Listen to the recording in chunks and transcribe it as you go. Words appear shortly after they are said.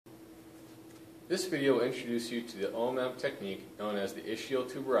This video will introduce you to the OMM technique known as the Ischial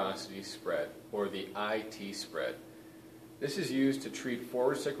Tuberosity spread, or the IT spread. This is used to treat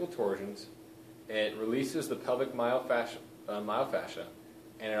forward sacral torsions. It releases the pelvic myofascia,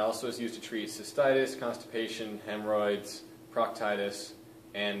 and it also is used to treat cystitis, constipation, hemorrhoids, proctitis,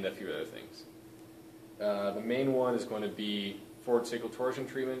 and a few other things. The main one is going to be forward sacral torsion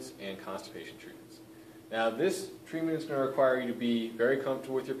treatments and constipation treatments. Now, this treatment is going to require you to be very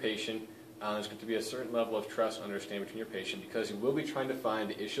comfortable with your patient. There's going to be a certain level of trust and understanding between your patient, because you will be trying to find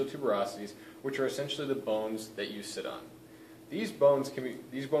the ischial tuberosities, which are essentially the bones that you sit on. These bone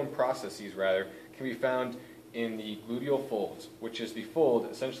processes can be found in the gluteal folds, which is the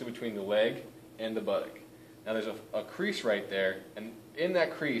fold essentially between the leg and the buttock. Now, there's a crease right there, and in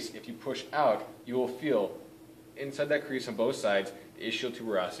that crease, if you push out, you will feel inside that crease on both sides the ischial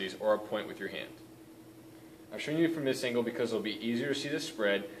tuberosities, or a point with your hand. I'm showing you from this angle because it'll be easier to see the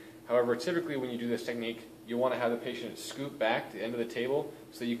spread. However, typically when you do this technique, you want to have the patient scoot back to the end of the table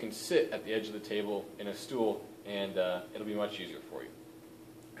so that you can sit at the edge of the table in a stool, and it'll be much easier for you.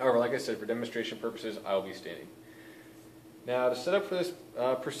 However, like I said, for demonstration purposes, I will be standing. Now, to set up for this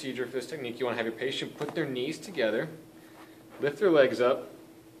procedure, for this technique, you want to have your patient put their knees together, lift their legs up,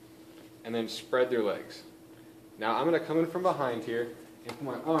 and then spread their legs. Now, I'm going to come in from behind here and put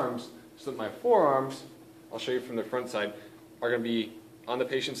my arms so that my forearms, I'll show you from the front side, are going to be on the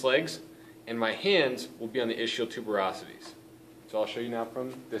patient's legs, and my hands will be on the ischial tuberosities. So I'll show you now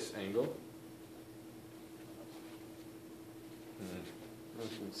from this angle. I don't know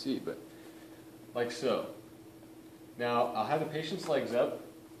if you can see, but like so. Now, I'll have the patient's legs up,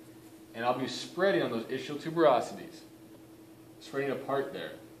 and I'll be spreading on those ischial tuberosities, spreading apart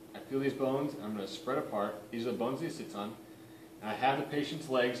there. I feel these bones, and I'm going to spread apart. These are the bones he sits on. And I have the patient's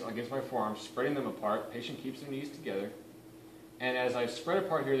legs against my forearms, spreading them apart. Patient keeps their knees together. And as I spread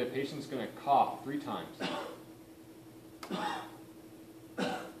apart here, the patient's going to cough 3 times.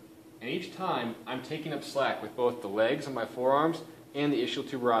 And each time, I'm taking up slack with both the legs and my forearms and the ischial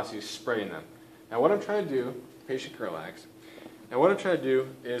tuberosities, spreading them. Now, what I'm trying to do, patient can relax. Now, what I'm trying to do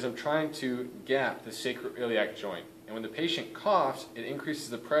is I'm trying to gap the sacroiliac joint. And when the patient coughs, it increases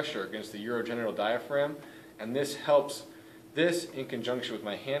the pressure against the urogenital diaphragm, and this helps. This, in conjunction with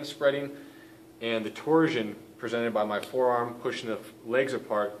my hand spreading and the torsion presented by my forearm pushing the legs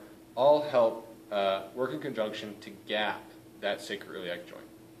apart, all help work in conjunction to gap that sacroiliac joint.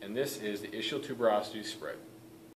 And this is the ischial tuberosity spread.